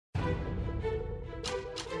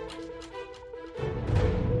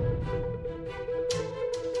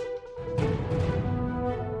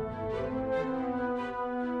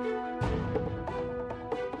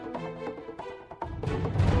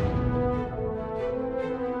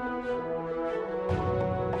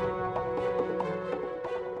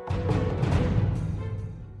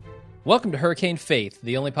Welcome to Hurricane Faith,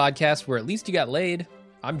 the only podcast where at least you got laid.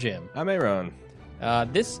 I'm Jim. I'm Aaron.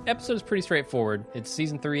 This episode is pretty straightforward. It's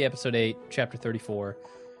Season 3, Episode 8, Chapter 34.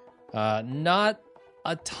 Not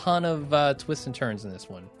a ton of twists and turns in this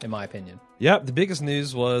one, in my opinion. Yep, the biggest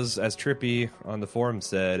news was, as Trippy on the forum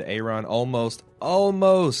said, Aaron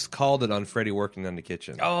almost called it on Freddie working in the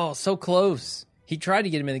kitchen. Oh, so close. He tried to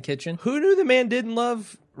get him in the kitchen. Who knew the man didn't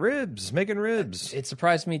love ribs, making ribs? It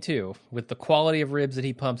surprised me, too, with the quality of ribs that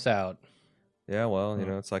he pumps out. Yeah, well, you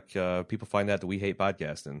know, it's like people find out that we hate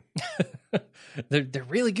podcasting. They're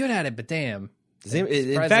really good at it, but damn.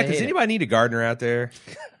 In fact, does anybody need a gardener out there?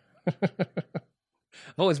 I've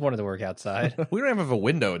always wanted to work outside. We don't even have a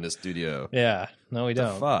window in this studio. Yeah, no, we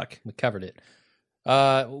don't. Fuck. We covered it.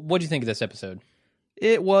 What'd you think of this episode?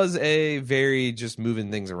 It was a very just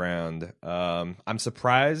moving things around. I'm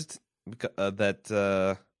surprised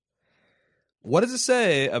that what does it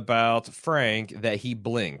say about Frank that he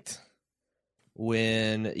blinked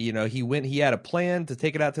when, you know, he had a plan to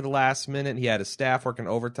take it out to the last minute. He had his staff working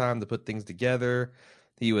overtime to put things together.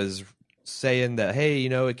 He was saying that, hey, you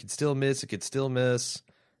know, it could still miss.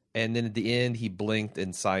 And then at the end, he blinked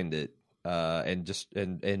and signed it.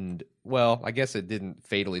 And well, I guess it didn't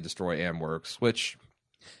fatally destroy AmWorks, which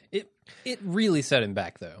it really set him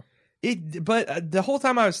back though. But the whole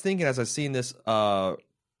time I was thinking, as I've seen this, as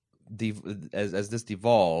this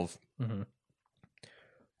devolve, mm-hmm.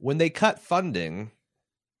 when they cut funding,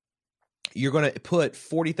 you're going to put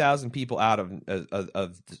 40,000 people out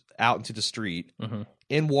into the street mm-hmm.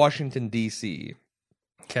 in Washington D.C.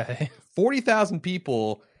 Okay, 40,000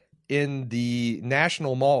 people in the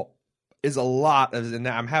National Mall is a lot. And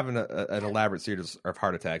I'm having an elaborate series of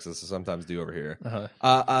heart attacks, as I sometimes do over here.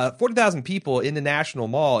 40,000 people in the National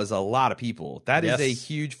Mall is a lot of people. That is a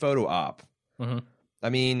huge photo op. Mm-hmm. I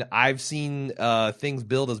mean, I've seen things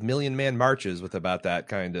billed as million-man marches with about that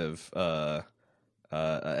kind of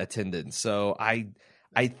attendance. So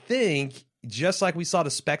I think, just like we saw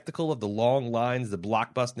the spectacle of the long lines, the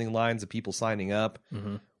blockbusting lines of people signing up,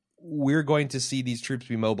 mm-hmm. we're going to see these troops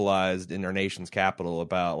be mobilized in our nation's capital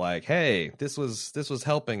about, like, hey, this was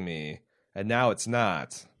helping me, and now it's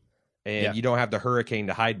not. And you don't have the hurricane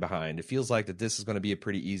to hide behind. It feels like that this is going to be a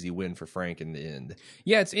pretty easy win for Frank in the end.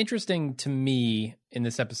 Yeah, it's interesting to me in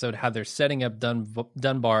this episode how they're setting up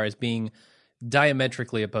Dunbar as being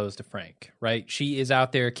diametrically opposed to Frank, right? She is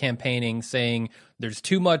out there campaigning, saying there's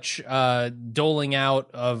too much doling out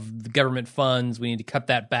of the government funds. We need to cut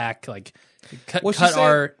that back. Like, cut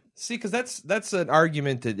our... See, because that's an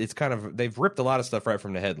argument that it's kind of, they've ripped a lot of stuff right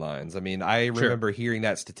from the headlines. I mean, I remember hearing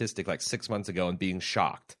that statistic like 6 months ago and being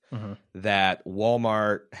shocked mm-hmm. that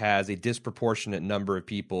Walmart has a disproportionate number of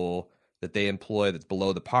people that they employ that's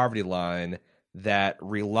below the poverty line that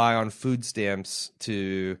rely on food stamps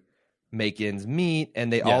to make ends meet,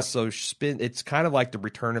 and they also spend. It's kind of like the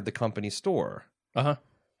return of the company store.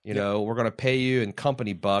 You know, we're going to pay you in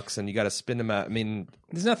company bucks, and you got to spend them out. I mean,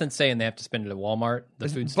 there's nothing saying they have to spend it at Walmart, the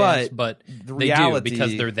food stamps, but the they reality, do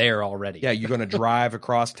because they're there already. Yeah, you're going to drive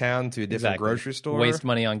across town to a different grocery store, waste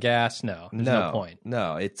money on gas. No, there's no point.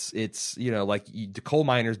 No, it's you know, like the coal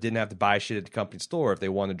miners didn't have to buy shit at the company store if they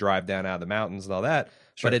wanted to drive down out of the mountains and all that.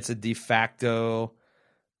 But it's a de facto.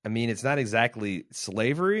 I mean, it's not exactly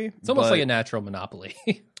slavery. It's almost like a natural monopoly.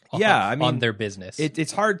 On their business.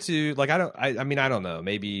 It's hard to, like, I don't know,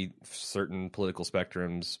 maybe certain political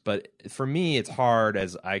spectrums, but for me, it's hard,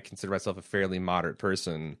 as I consider myself a fairly moderate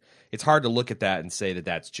person, it's hard to look at that and say that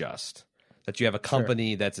that's just. That you have a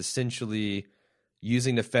company that's essentially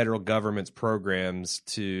using the federal government's programs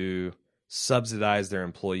to subsidize their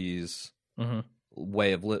employees'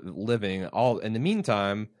 way of living. All in the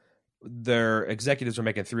meantime, their executives are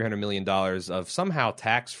making $300 million of somehow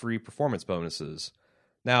tax-free performance bonuses.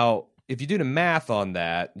 Now, if you do the math on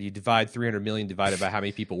that, you divide 300 million divided by how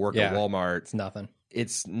many people work at Walmart. It's nothing.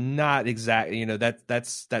 It's not exactly, you know, that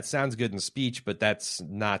sounds good in speech, but that's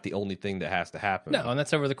not the only thing that has to happen. No, and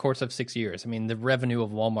that's over the course of 6 years. I mean, the revenue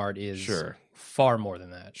of Walmart is far more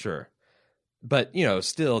than that. Sure. But, you know,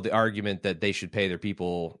 still the argument that they should pay their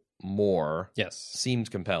people more seems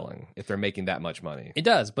compelling if they're making that much money. It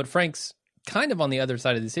does, but Frank's kind of on the other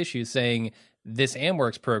side of this issue, saying this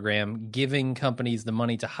AmWorks program, giving companies the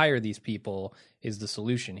money to hire these people, is the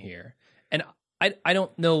solution here. And I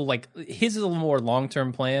don't know, like, his is a little more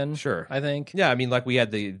long-term plan, I think. Yeah, I mean, like we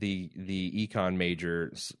had the econ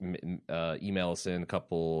major email us in a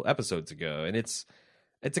couple episodes ago, and it's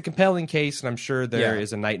a compelling case, and I'm sure there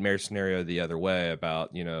is a nightmare scenario the other way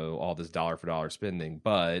about, you know, all this dollar-for-dollar spending,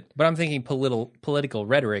 but I'm thinking political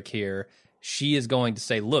rhetoric here. She is going to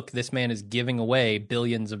say, look, this man is giving away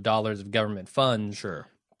billions of dollars of government funds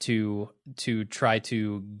to try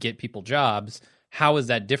to get people jobs. How is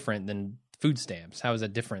that different than food stamps? How is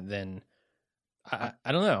that different than I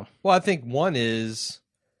don't know. Well, I think one is,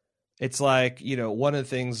 it's like, one of the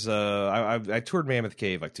things, I toured Mammoth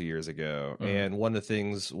Cave like 2 years ago, and one of the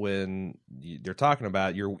things when they're talking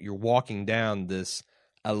about, you're walking down this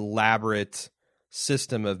elaborate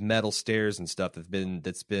system of metal stairs and stuff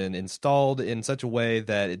that's been installed in such a way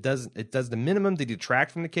that it does the minimum to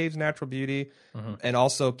detract from the cave's natural beauty, and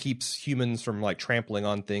also keeps humans from like trampling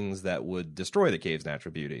on things that would destroy the cave's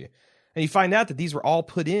natural beauty. And you find out that these were all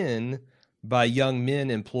put in by young men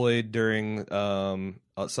employed during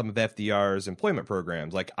some of FDR's employment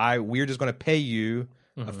programs. Like, we're just going to pay you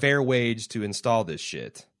a fair wage to install this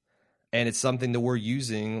shit. And it's something that we're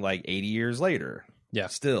using like 80 years later. Yeah.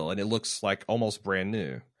 Still, and it looks like almost brand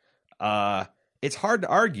new. It's hard to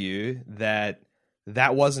argue that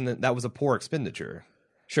was a poor expenditure.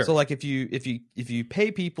 Sure. So like if you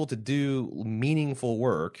pay people to do meaningful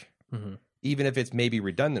work, even if it's maybe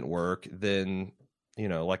redundant work, then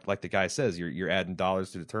like the guy says, you're adding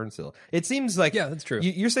dollars to the turnstile. It seems like, yeah, that's true.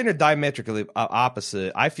 You're saying they're diametrically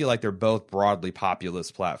opposite. I feel like they're both broadly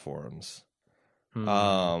populist platforms.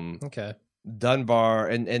 Okay. Dunbar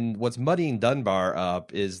and what's muddying Dunbar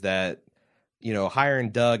up is that hiring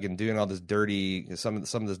Doug and doing all this dirty some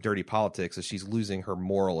of this dirty politics is she's losing her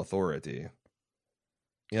moral authority.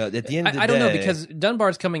 At the end of the day, I don't know, because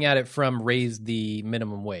Dunbar's coming at it from raise the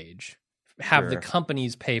minimum wage. Have the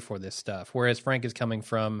companies pay for this stuff, whereas Frank is coming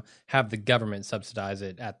from have the government subsidize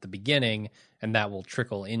it at the beginning, and that will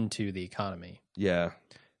trickle into the economy. Yeah.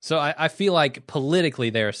 So I feel like politically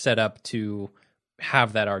they're set up to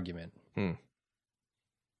have that argument.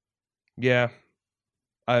 Yeah.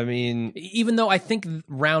 I mean, even though I think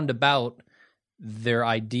roundabout their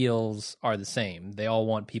ideals are the same. They all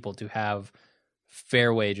want people to have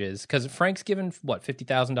fair wages, because Frank's given what,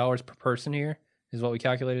 $50,000 per person here is what we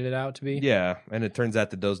calculated it out to be. Yeah, and it turns out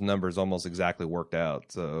that those numbers almost exactly worked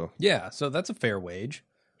out. So yeah, so that's a fair wage.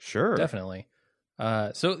 Sure, definitely.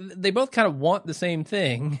 So they both kind of want the same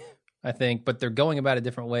thing, I think, but they're going about it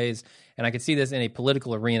different ways. And I could see this in a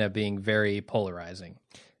political arena being very polarizing.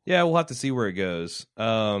 Yeah, we'll have to see where it goes.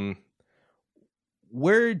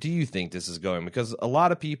 Where do you think this is going? Because a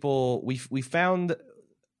lot of people, we found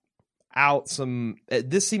out some.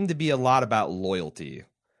 This seemed to be a lot about loyalty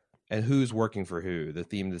and who's working for who. The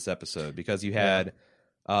theme of this episode, because you had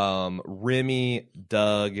Remy,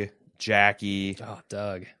 Doug, Jackie,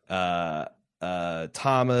 Doug,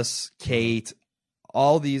 Thomas, Kate.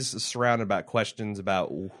 All these surrounded about questions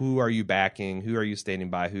about who are you backing, who are you standing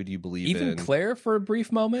by, who do you believe in? Even Claire for a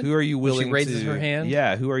brief moment. Who are you willing she raises her hand?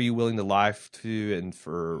 Yeah, who are you willing to lie to, and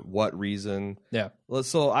for what reason? Yeah.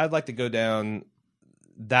 So I'd like to go down.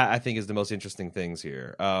 That I think is the most interesting things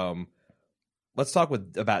here. Let's talk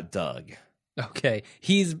about Doug. Okay,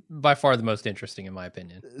 he's by far the most interesting in my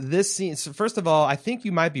opinion. This scene. So first of all, I think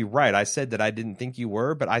you might be right. I said that I didn't think you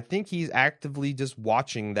were, but I think he's actively just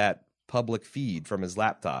watching that public feed from his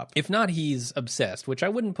laptop. If not, he's obsessed, which I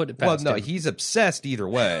wouldn't put it past Well, no, him. he's obsessed either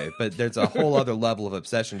way, but there's a whole other level of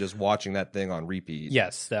obsession just watching that thing on repeat.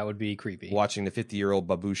 Yes, that would be creepy. Watching the 50-year-old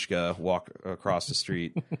babushka walk across the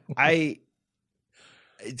street.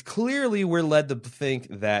 Clearly we're led to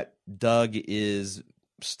think that Doug is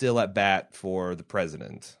still at bat for the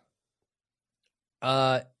president.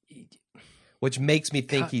 Which makes me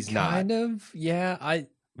think he's not. Kind of, yeah.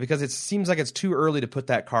 Because it seems like it's too early to put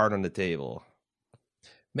that card on the table.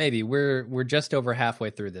 Maybe we're just over halfway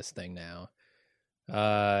through this thing now.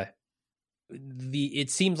 It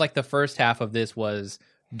seems like the first half of this was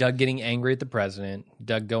Doug getting angry at the president,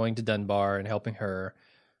 Doug going to Dunbar and helping her,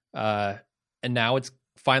 and now it's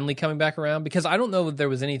finally coming back around, because I don't know if there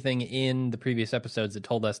was anything in the previous episodes that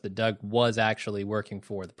told us that Doug was actually working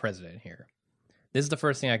for the president here. This is the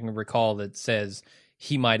first thing I can recall that says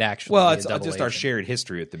he might actually be a it's double just agent. our shared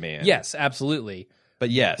history with the man. Yes, absolutely. But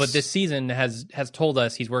yes. But this season has told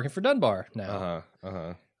us he's working for Dunbar now.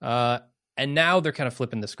 And now they're kind of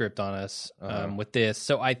flipping the script on us with this.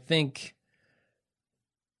 So I think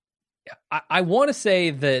I want to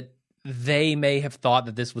say that they may have thought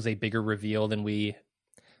that this was a bigger reveal than we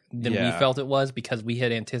felt it was, because we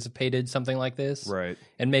had anticipated something like this. Right.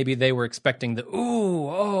 And maybe they were expecting the,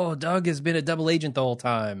 Doug has been a double agent the whole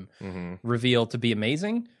time reveal to be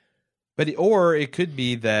amazing. Or it could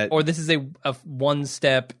be that... Or this is a one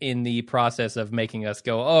step in the process of making us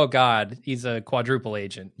go, oh, God, he's a quadruple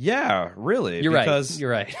agent. Yeah, really. You're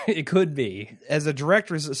right. It could be. As a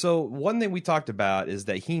director, so one thing we talked about is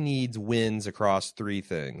that he needs wins across three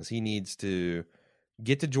things. He needs to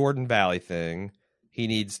get to Jordan Valley thing, He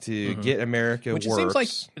needs to get America Which works. it seems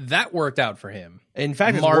like that worked out for him. In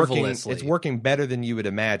fact, marvelously. it's working better than you would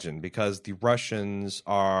imagine because the Russians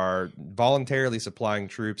are voluntarily supplying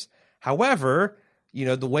troops. However,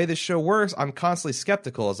 the way this show works, I'm constantly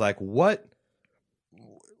skeptical. It's like,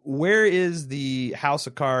 where is the House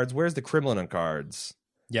of Cards? Where's the Kremlin cards?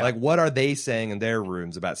 Yeah. Like, what are they saying in their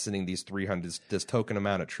rooms about sending these 300, this token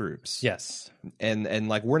amount of troops? Yes. And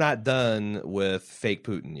like, we're not done with fake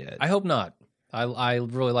Putin yet. I hope not. I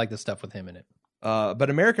really like the stuff with him in it. But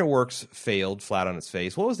American Works failed flat on its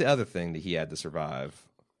face. What was the other thing that he had to survive?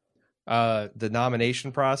 The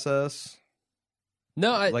nomination process.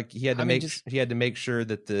 No, he had to make sure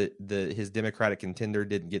that his Democratic contender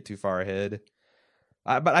didn't get too far ahead.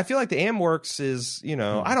 But I feel like the AmWorks is,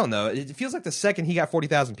 I don't know. It feels like the second he got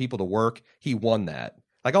 40,000 people to work, he won that.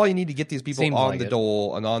 Like, all you need to get these people on the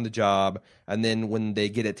dole and on the job, and then when they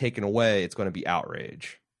get it taken away, it's going to be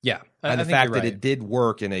outrage. Yeah. And the fact that it did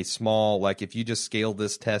work in a small, like, if you just scale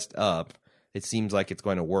this test up, it seems like it's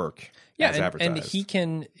going to work. Yeah, as advertised.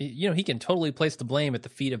 and he can totally place the blame at the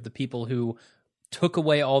feet of the people who took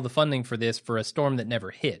away all the funding for this for a storm that never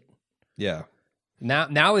hit. Yeah.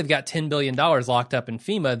 Now we've got $10 billion locked up in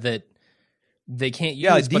FEMA that they can't use.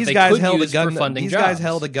 Yeah, but these they guys could held use a gun. for funding These jobs. guys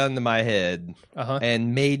held a gun to my head Uh-huh.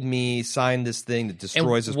 and made me sign this thing that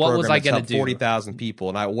destroys this what program. was I It's gonna helped do? 40,000 people,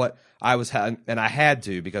 and I had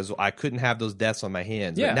to because I couldn't have those deaths on my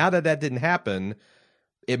hands. Yeah. But now that didn't happen,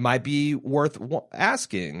 it might be worth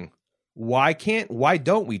asking. Why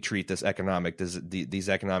don't we treat these economic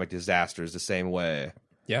disasters the same way?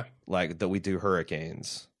 Yeah. Like that we do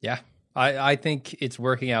hurricanes. Yeah. I think it's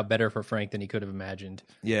working out better for Frank than he could have imagined.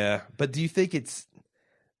 Yeah, but do you think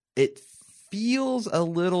it feels a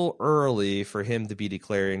little early for him to be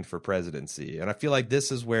declaring for presidency? And I feel like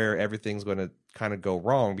this is where everything's going to kind of go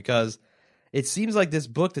wrong because it seems like this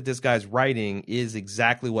book that this guy's writing is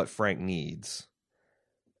exactly what Frank needs.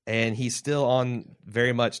 And he's still on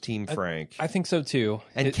very much Team Frank. I think so too.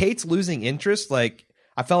 And Kate's losing interest. Like,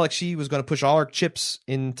 I felt like she was going to push all her chips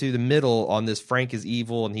into the middle on this Frank is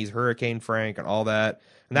evil and he's Hurricane Frank and all that.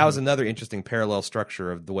 And that was another interesting parallel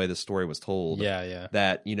structure of the way the story was told. Yeah.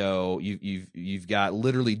 That, you've got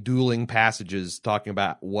literally dueling passages talking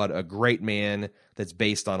about what a great man that's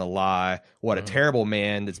based on a lie, what a terrible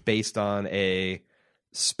man that's based on a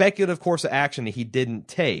speculative course of action that he didn't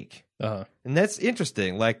take. Uh-huh. And that's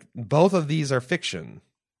interesting. Like, both of these are fiction.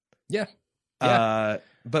 Yeah.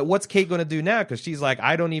 But what's Kate going to do now? Because she's like,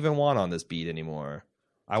 I don't even want on this beat anymore.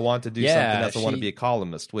 I want to do something else. I want to be a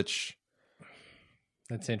columnist, which...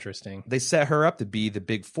 That's interesting. They set her up to be the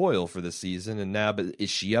big foil for the season, and now, but is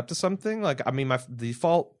she up to something? Like, I mean, my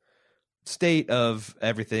default state of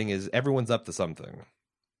everything is everyone's up to something.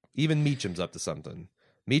 Even Meacham's up to something.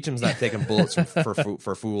 Meacham's not taking bullets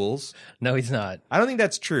for fools. No, he's not. I don't think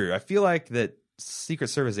that's true. I feel like that Secret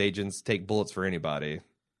Service agents take bullets for anybody.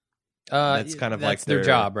 That's kind of like their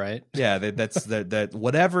job, right? Yeah, that's that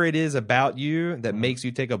whatever it is about you that makes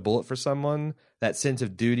you take a bullet for someone, that sense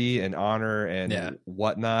of duty and honor and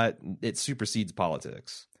whatnot, it supersedes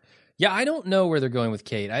politics. Yeah, I don't know where they're going with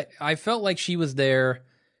Kate. I felt like she was there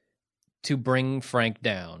to bring Frank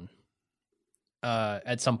down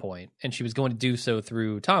at some point, and she was going to do so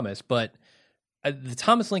through Thomas, but the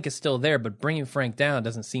Thomas link is still there, but bringing Frank down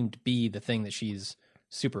doesn't seem to be the thing that she's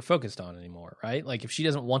super focused on anymore, right? Like, if she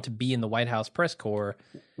doesn't want to be in the White House press corps...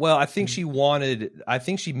 Well, I think she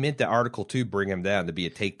meant the article to bring him down, to be a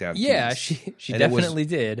takedown piece. Yeah, she definitely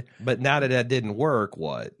did. But now that didn't work,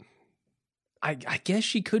 what? I guess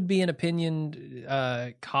she could be an opinion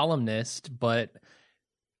columnist, but...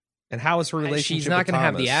 And how is her relationship she's not going to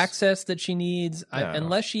have the access that she needs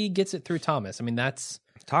unless she gets it through Thomas. I mean,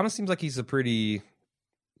 Thomas seems like he's a pretty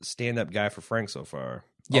stand-up guy for Frank so far.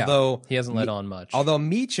 Yeah, although he hasn't let on much. Although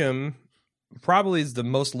Meacham probably is the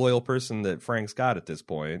most loyal person that Frank's got at this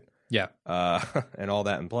point. Yeah. And all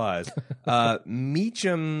that implies.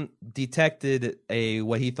 Meacham detected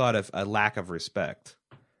what he thought of a lack of respect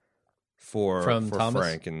for Thomas?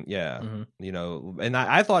 Frank. And and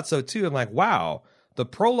I thought so too. I'm like, wow, the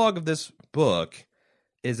prologue of this book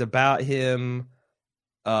is about him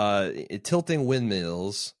tilting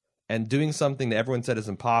windmills and doing something that everyone said is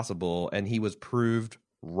impossible, and he was proved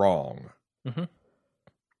wrong. Mm-hmm.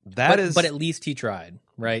 But at least he tried,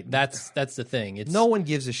 right? That's the thing. No one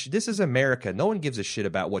gives a shit. This is America. No one gives a shit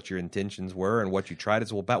about what your intentions were and what you tried.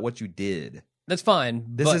 It's all about what you did. That's fine.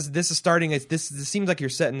 This is starting. This seems like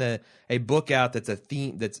you're setting a book out that's a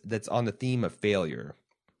theme that's on the theme of failure.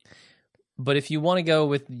 But if you want to go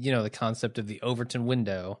with the concept of the Overton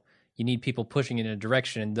window, you need people pushing it in a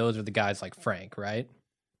direction, and those are the guys like Frank, right?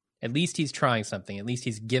 At least he's trying something. At least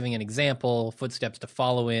he's giving an example, footsteps to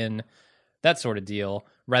follow in, that sort of deal,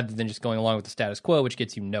 rather than just going along with the status quo, which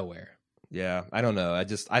gets you nowhere. Yeah, I don't know.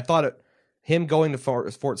 I thought him going to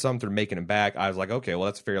Fort Sumter, making him back, I was like, okay, well,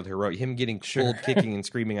 that's fairly heroic. Him getting pulled, kicking and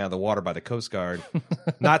screaming out of the water by the Coast Guard,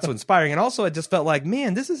 not so inspiring. And also, it just felt like,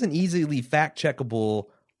 man, this is an easily fact-checkable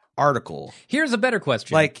article. Here's a better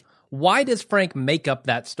question. Like, why does Frank make up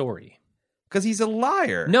that story? Because he's a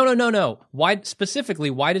liar. No. Why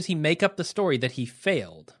does he make up the story that he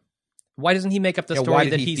failed? Why doesn't he make up the story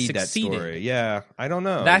that he succeeded? That story? Yeah, I don't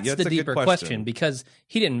know. That's the deeper question, because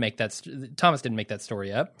he didn't make that. Thomas didn't make that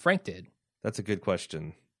story up. Frank did. That's a good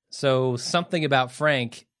question. So something about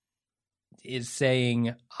Frank is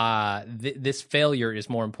saying this failure is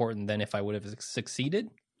more important than if I would have succeeded.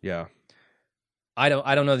 Yeah. I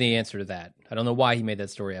don't know the answer to that. I don't know why he made that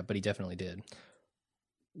story up, but he definitely did.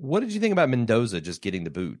 What did you think about Mendoza just getting the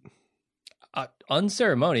boot?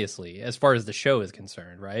 Unceremoniously, as far as the show is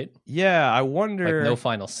concerned, right? Yeah, I wonder. Like no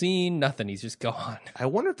final scene, nothing. He's just gone. I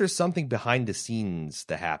wonder if there's something behind the scenes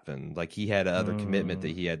that happened. Like he had another commitment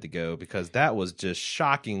that he had to go, because that was just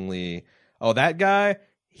shockingly. Oh, that guy,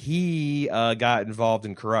 he got involved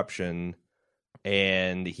in corruption,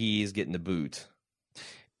 and he's getting the boot.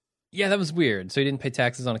 Yeah, that was weird. So he didn't pay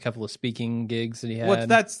taxes on a couple of speaking gigs that he had. Well,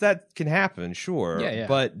 that can happen, sure. Yeah.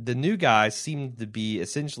 But the new guy seemed to be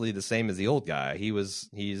essentially the same as the old guy.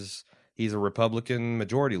 He's a Republican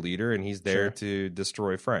majority leader, and he's there to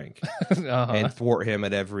destroy Frank and thwart him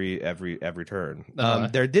at every turn.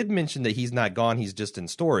 There did mention that he's not gone; he's just in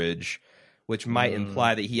storage, which might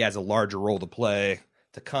imply that he has a larger role to play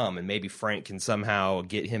to come, and maybe Frank can somehow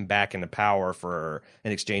get him back into power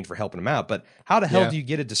in exchange for helping him out. But how the hell do you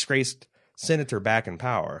get a disgraced senator back in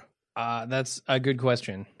power? That's a good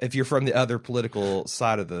question. If you're from the other political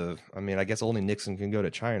side of I guess only Nixon can go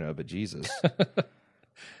to China, but Jesus.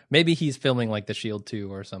 Maybe he's filming like The Shield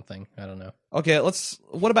 2 or something. I don't know. Okay,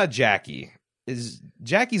 what about Jackie?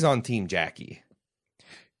 Jackie's on Team Jackie?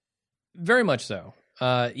 Very much so.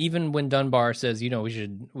 Even when Dunbar says,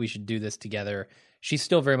 we should do this together, she's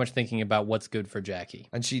still very much thinking about what's good for Jackie.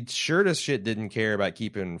 And she sure as shit didn't care about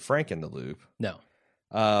keeping Frank in the loop. No.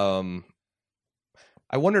 I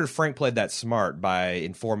wondered if Frank played that smart by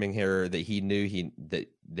informing her that he knew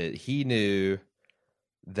that he knew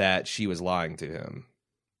that she was lying to him.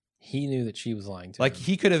 He knew that she was lying to him. Like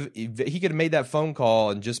he could have made that phone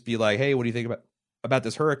call and just be like, "Hey, what do you think about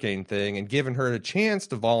this hurricane thing?" and given her a chance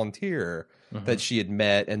to volunteer that she had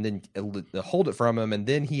met, and then hold it from him, and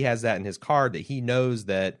then he has that in his card that he knows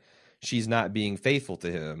that she's not being faithful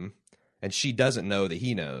to him, and she doesn't know that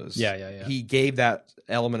he knows. Yeah. He gave that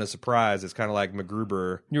element of surprise. It's kind of like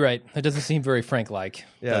MacGruber. You're right. It doesn't seem very Frank-like.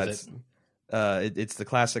 Yeah, does it's the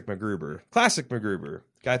classic MacGruber. Classic MacGruber.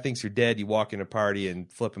 Guy thinks you're dead. You walk in a party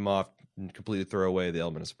and flip him off and completely throw away the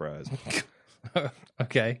element of surprise.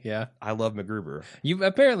 Okay, yeah. I love MacGruber. You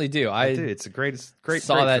apparently do. I do. It's a great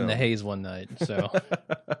saw that film. In the haze one night. So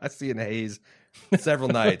I see it in the haze several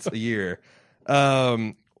nights a year.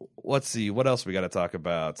 Let's see. What else we got to talk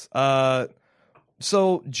about?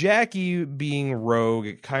 So Jackie being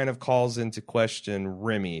rogue kind of calls into question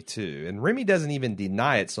Remy too. And Remy doesn't even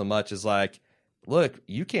deny it so much as like, look,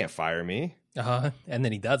 you can't fire me. And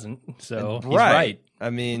then he doesn't. So he's right. I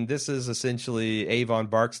mean, this is essentially Avon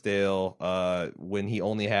Barksdale when he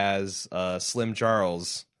only has Slim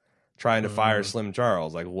Charles trying to fire Slim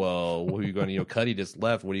Charles. Like, well, who are you going to, Cuddy just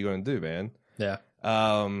left. What are you going to do, man? Yeah.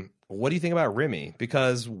 What do you think about Remy?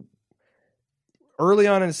 Because early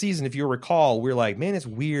on in the season, if you recall, we were like, man, it's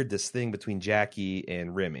weird, this thing between Jackie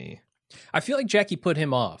and Remy. I feel like Jackie put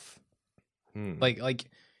him off. Like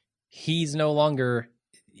he's no longer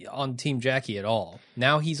on Team Jackie at all.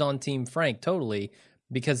 Now he's on Team Frank totally,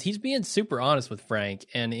 because he's being super honest with Frank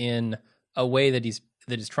and in a way that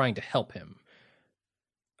is trying to help him.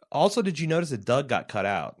 Also, did you notice that Doug got cut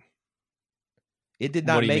out? It did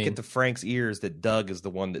not make it to Frank's ears that Doug is the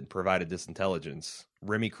one that provided this intelligence.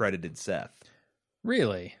 Remy credited Seth.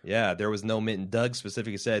 Really? Yeah, there was no mention. Doug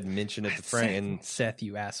specifically said mention it to Frank. And Seth,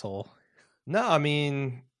 you asshole. No, I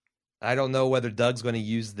mean, I don't know whether Doug's going to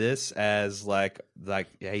use this as like,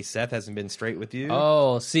 hey, Seth hasn't been straight with you.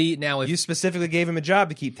 Oh, see, now if you specifically gave him a job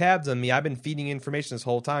to keep tabs on me, I've been feeding information this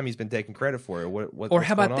whole time. He's been taking credit for it. Or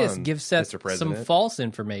how about this? Give Seth some false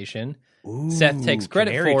information. Ooh, Seth takes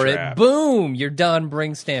credit for it. Boom, you're done.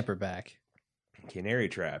 Bring Stamper back. Canary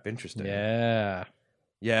trap. Interesting. Yeah.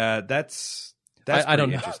 Yeah, that's I don't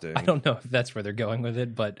know. Interesting. I don't know if that's where they're going with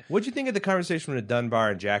it, but what'd you think of the conversation with Dunbar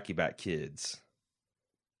and Jackie about kids?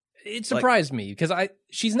 It surprised me because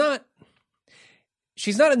she's not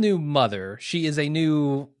a new mother. She is a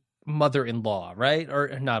new mother-in-law, right?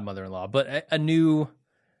 Or not mother-in-law, but a new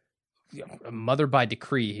mother by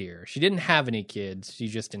decree here. She didn't have any kids. She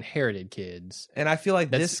just inherited kids. And I feel like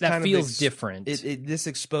that kind feels of different. This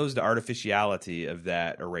exposed the artificiality of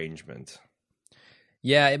that arrangement.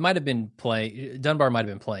 Yeah, it might have been Dunbar might have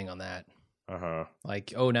been playing on that.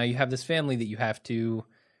 Like, oh, now you have this family that you have to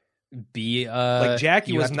be like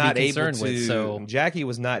Jackie was not able to with, so Jackie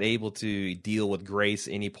was not able to deal with Grace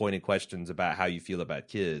any pointed questions about how you feel about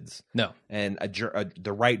kids. No. And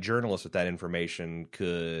the right journalist with that information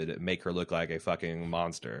could make her look like a fucking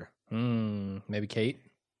monster. Maybe Kate.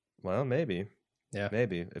 Well, maybe. Yeah.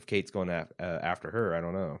 Maybe if Kate's going after her, I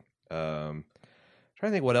don't know.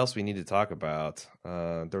 Trying to think what else we need to talk about.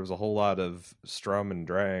 There was a whole lot of Sturm and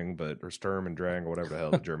Drang, or whatever the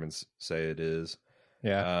hell the Germans say it is.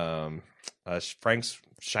 Yeah. Frank's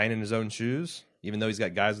shining his own shoes, even though he's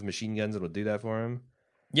got guys with machine guns that will do that for him.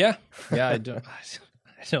 Yeah. I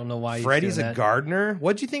don't know why. Freddie's a gardener.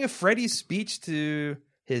 What'd you think of Freddie's speech to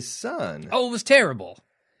his son? Oh, it was terrible.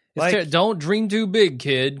 Don't dream too big,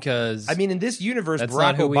 kid. Because I mean, in this universe,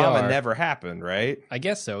 Barack Obama never happened, right? I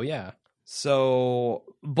guess so. Yeah. So,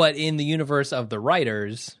 but in the universe of the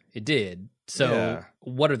writers, it did. So,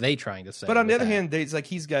 what are they trying to say? But on the other hand, it's like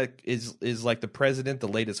he's got is like the president the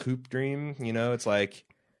latest hoop dream. You know, it's like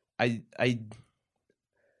I.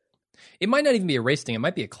 It might not even be a race thing. It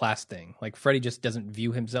might be a class thing. Like Freddie just doesn't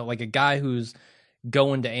view himself like a guy who's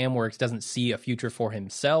going to AmWorks doesn't see a future for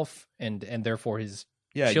himself and therefore his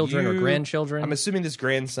children or grandchildren. I'm assuming this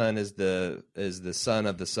grandson is the son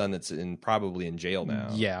of the son that's probably in jail now.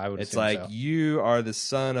 Yeah, I would. It's like you are the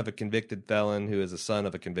son of a convicted felon who is a son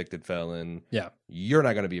of a convicted felon. Yeah, you're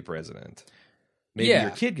not going to be a president. Maybe your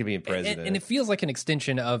kid could be a president, and it feels like an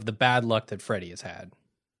extension of the bad luck that Freddie has had.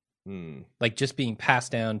 Like just being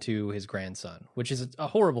passed down to his grandson, which is a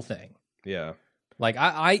horrible thing. Yeah, like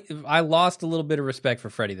I lost a little bit of respect for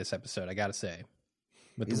Freddie this episode. I got to say,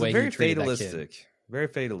 with the way he treated that kid. Very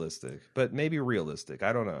fatalistic, but maybe realistic.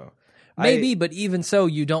 I don't know. Maybe, but even so,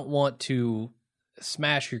 you don't want to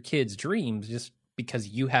smash your kids' dreams just because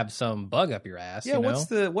you have some bug up your ass. Yeah, you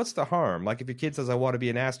know? what's the harm? Like if your kid says, "I want to be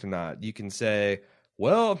an astronaut," you can say,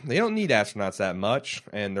 "Well, they don't need astronauts that much,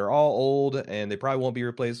 and they're all old, and they probably won't be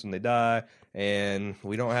replaced when they die, and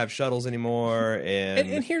we don't have shuttles anymore."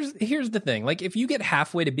 And here's the thing: like if you get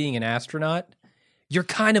halfway to being an astronaut, you're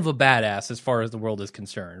kind of a badass as far as the world is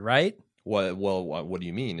concerned, right? What do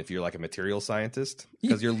you mean? If you're like a material scientist,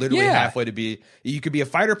 because you're literally halfway to be, you could be a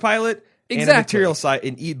fighter pilot and a material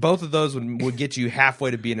scientist, and both of those would get you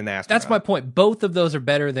halfway to being an astronaut. That's my point. Both of those are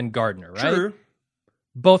better than Gardner, right? True.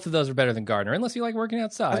 Both of those are better than Gardner, unless you like working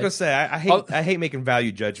outside. I was gonna say I hate making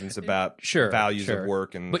value judgments about values of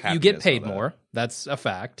work and. But you get paid more. That's a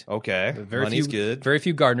fact. Okay, money's good. Very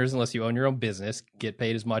few gardeners, unless you own your own business, get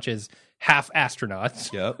paid as much as half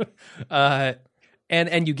astronauts. Yep.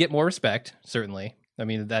 And you get more respect, certainly. I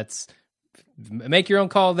mean, that's make your own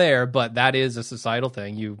call there, but that is a societal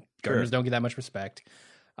thing. Gardeners don't get that much respect.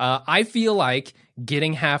 I feel like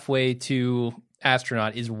getting halfway to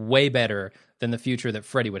astronaut is way better than the future that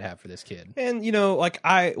Freddie would have for this kid. And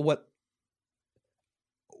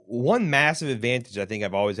one massive advantage I think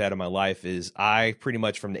I've always had in my life is I pretty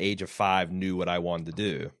much from the age of 5 knew what I wanted to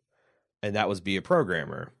do, and that was be a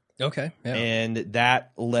programmer. Okay. Yeah. And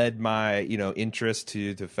that led my, interest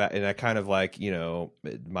to and I kind of like,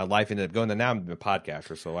 my life ended up going to now I'm a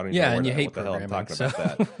podcaster, so I don't even know and you hate what the hell I'm talking so.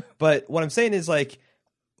 about that. But what I'm saying is like,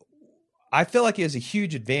 I feel like it was a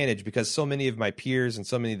huge advantage because so many of my peers and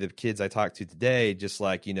so many of the kids I talk to today, just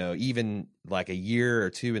like, even like a year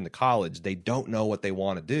or two into college, they don't know what they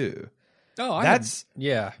want to do. Oh,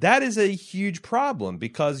 that is a huge problem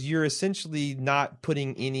because you're essentially not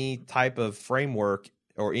putting any type of framework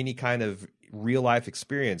or any kind of real life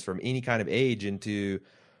experience from any kind of age into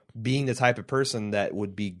being the type of person that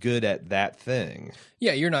would be good at that thing.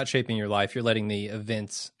 Yeah, you're not shaping your life. You're letting the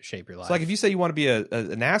events shape your life. So like if you say you want to be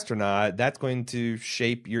an astronaut, that's going to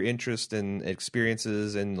shape your interest and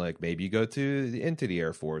experiences, and like maybe you go into the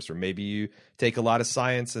Air Force, or maybe you take a lot of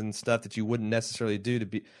science and stuff that you wouldn't necessarily do to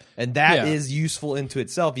be, and that is useful into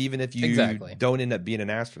itself, even if you don't end up being an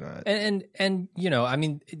astronaut. And I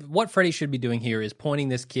mean, what Freddie should be doing here is pointing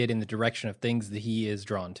this kid in the direction of things that he is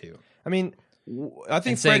drawn to. I mean, I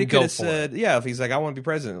think Freddie could have said, if he's like, I want to be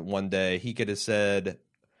president one day, he could have said,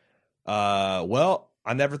 well,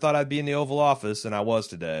 I never thought I'd be in the Oval Office, and I was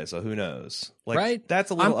today, so who knows? Like, right?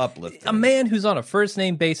 That's a little uplifting. A man who's on a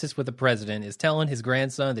first-name basis with the president is telling his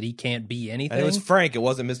grandson that he can't be anything. And it was Frank. It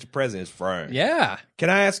wasn't Mr. President. It's Frank. Yeah.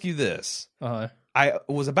 Can I ask you this? I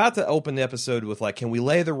was about to open the episode with, like, can we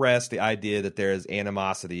lay to rest the idea that there is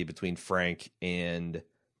animosity between Frank and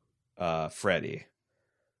Freddie,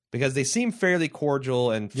 because they seem fairly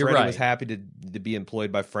cordial, and You're Freddie right. was happy to be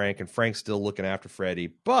employed by Frank, and Frank's still looking after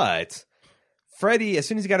Freddie. But Freddie, as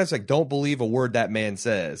soon as he got up, he's like, "Don't believe a word that man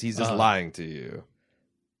says. He's just lying to you."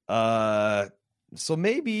 So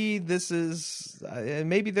maybe this is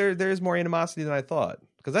maybe there's more animosity than I thought,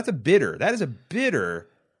 because that is a bitter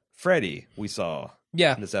Freddie we saw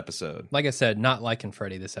Yeah. in this episode. Like I said, not liking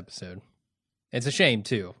Freddy this episode. It's a shame,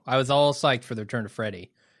 too. I was all psyched for the return of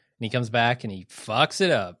Freddy. And he comes back and he fucks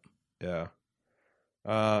it up. Yeah.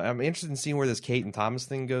 I'm interested in seeing where this Kate and Thomas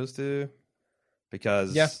thing goes to,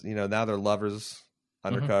 because, now they're lovers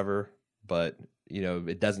undercover, but,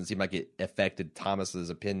 it doesn't seem like it affected Thomas's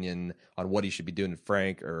opinion on what he should be doing to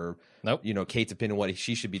Frank, or, Nope. Kate's opinion on what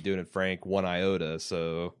she should be doing to Frank one iota.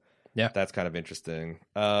 So Yeah. that's kind of interesting.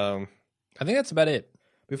 I think that's about it.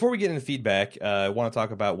 Before we get into feedback, I want to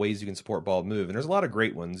talk about ways you can support Bald Move. And there's a lot of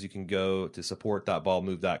great ones. You can go to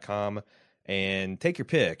support.baldmove.com and take your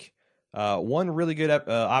pick. One really good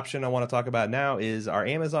option I want to talk about now is our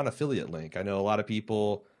Amazon affiliate link. I know a lot of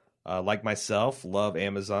people, like myself, love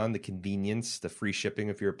Amazon, the convenience, the free shipping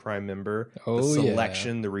if you're a Prime member, the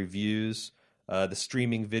selection, the reviews, the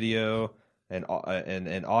streaming video, and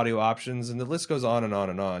audio options, and the list goes on and on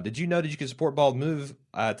and on. Did you know that you can support Bald Move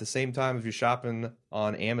at the same time if you're shopping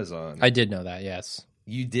on Amazon? I did know that, yes.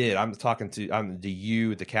 You did. I'm the you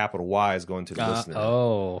with the capital Y is going to the listener.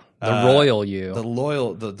 Oh, the royal you. The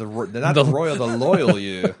loyal, the loyal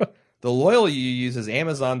you. The loyal you use is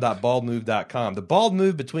amazon.baldmove.com. The bald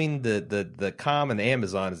move between the com and the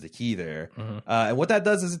Amazon is the key there. And what that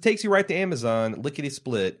does is it takes you right to Amazon, lickety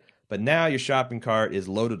split. But now your shopping cart is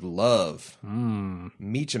loaded with love,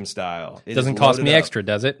 Meacham style. It doesn't cost me extra,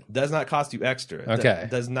 does it? Does not cost you extra. Okay.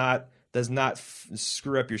 Does not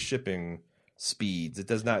screw up your shipping speeds. It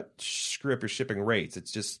does not screw up your shipping rates.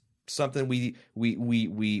 It's just something we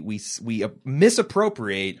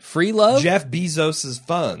misappropriate Free love? Jeff Bezos's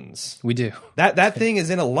funds. We do. That thing is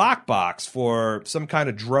in a lockbox for some kind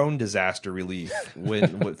of drone disaster relief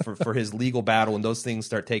for his legal battle, and those things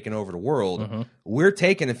start taking over the world. We're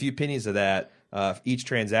taking a few pennies of that each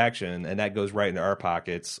transaction, and that goes right into our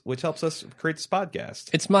pockets, which helps us create this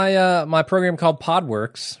podcast. It's my my program called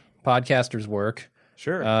Podworks, Podcasters Work.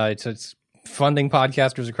 Sure. It's funding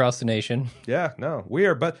podcasters across the nation. Yeah, no,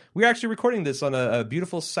 we're actually recording this on a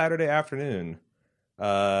beautiful Saturday afternoon,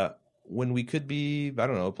 when we could be, I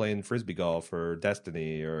don't know, playing frisbee golf or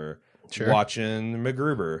Destiny or watching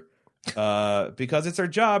MacGruber, because it's our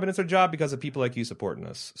job, and it's our job because of people like you supporting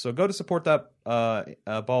us. So go to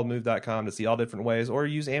support.baldmove.com to see all different ways, or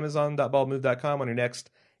use amazon.baldmove.com on your next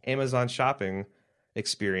Amazon shopping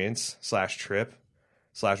experience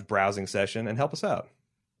 /trip/browsing session, and help us out.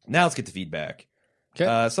 Now let's get to feedback.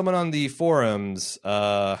 Okay. Someone on the forums,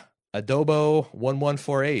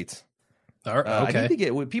 Adobo1148.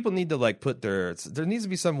 Okay. People need to there needs to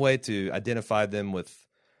be some way to identify them with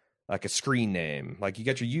like a screen name. Like you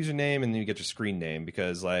get your username and then you get your screen name,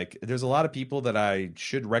 because there's a lot of people that I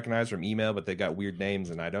should recognize from email, but they got weird names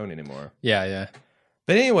and I don't anymore. Yeah.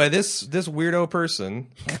 But anyway, this weirdo person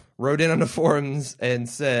wrote in on the forums and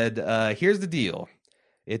said, here's the deal.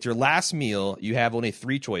 It's your last meal. You have only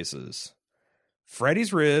 3 choices: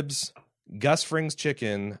 Freddy's Ribs, Gus Fring's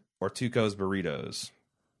Chicken, or Tuco's Burritos.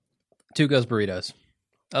 Tuco's Burritos.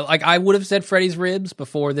 I would have said Freddy's Ribs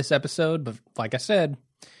before this episode, but like I said,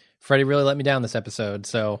 Freddy really let me down this episode.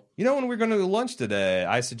 So when we were going to go to lunch today,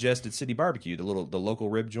 I suggested City Barbecue, the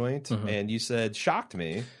local rib joint, and you said, shocked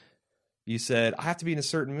me. You said, I have to be in a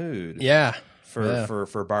certain mood. Yeah.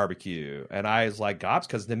 For barbecue, and I was like, gops,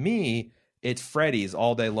 because to me, it's Freddy's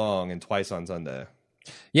all day long and twice on Sunday.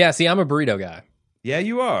 Yeah, see, I'm a burrito guy. Yeah,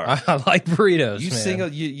 you are. I like burritos.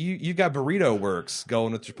 You got Burrito Works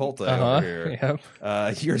going with Chipotle over here.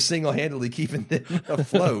 Yep. You're single-handedly keeping it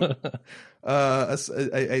afloat.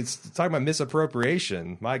 It's talking about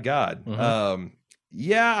misappropriation. My God.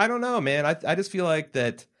 Yeah, I don't know, man. I just feel like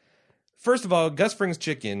that. First of all, Gus Fring's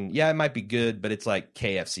Chicken, it might be good, but it's like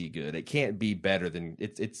KFC good. It can't be better than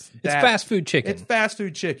it's fast food chicken. It's fast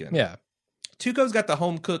food chicken. Yeah. Tuco's got the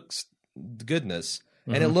home cooked goodness,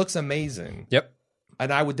 and it looks amazing. Yep.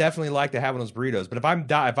 And I would definitely like to have one of those burritos. But if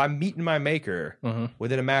I'm meeting my maker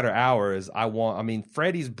within a matter of hours,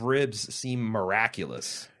 Freddy's ribs seem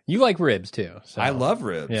miraculous. You like ribs too. So. I love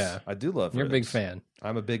ribs. Yeah. I do love You're ribs. a big fan.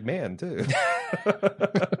 I'm a big man too.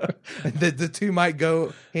 the two might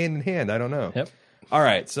go hand in hand. I don't know. Yep. All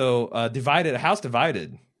right. So house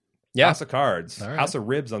divided. Yeah. House of cards. All right. House of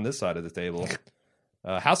ribs on this side of the table.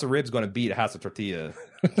 House of ribs going to beat a house of tortilla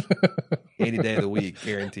any day of the week,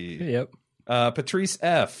 guaranteed. Yep. Patrice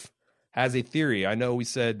F. has a theory. I know we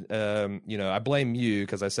said, I blame you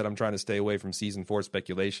because I said I'm trying to stay away from season 4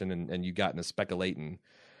 speculation, and you got into speculating.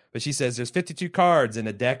 But she says there's 52 cards in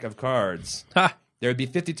a deck of cards. Ha! There would be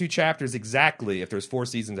 52 chapters exactly if there's 4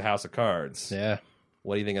 seasons of House of Cards. Yeah.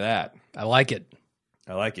 What do you think of that? I like it.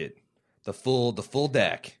 I like it. The full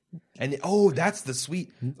deck. And that's the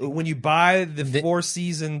sweet. When you buy the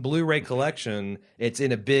 4-season Blu-ray collection, it's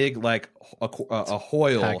in a big like a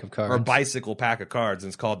Hoyle pack of cards. or bicycle pack of cards, and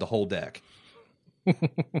it's called the whole deck.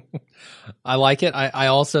 I like it. I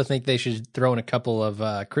also think they should throw in a couple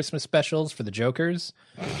of Christmas specials for the Jokers.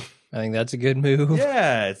 I think that's a good move.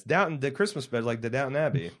 Yeah, it's Downton, the Christmas special, like the Downton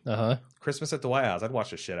Abbey. Uh-huh. Christmas at the White House. I'd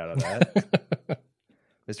watch the shit out of that.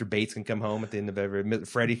 Mr. Bates can come home at the end of every.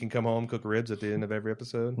 Freddie can come home, cook ribs at the end of every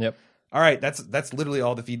episode. Yep. All right, that's literally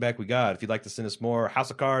all the feedback we got. If you'd like to send us more,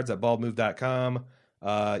 houseofcards@baldmove.com.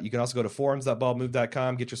 You can also go to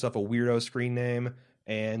forums.baldmove.com, get yourself a weirdo screen name.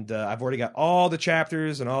 And I've already got all the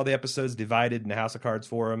chapters and all the episodes divided in the House of Cards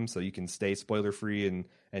forum, so you can stay spoiler-free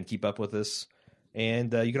and keep up with us.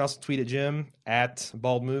 And you can also tweet at Jim at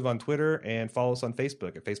BaldMove on Twitter and follow us on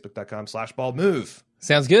Facebook at facebook.com/BaldMove.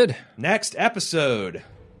 Sounds good. Next episode.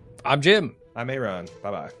 I'm Jim. I'm Aaron.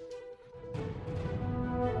 Bye-bye.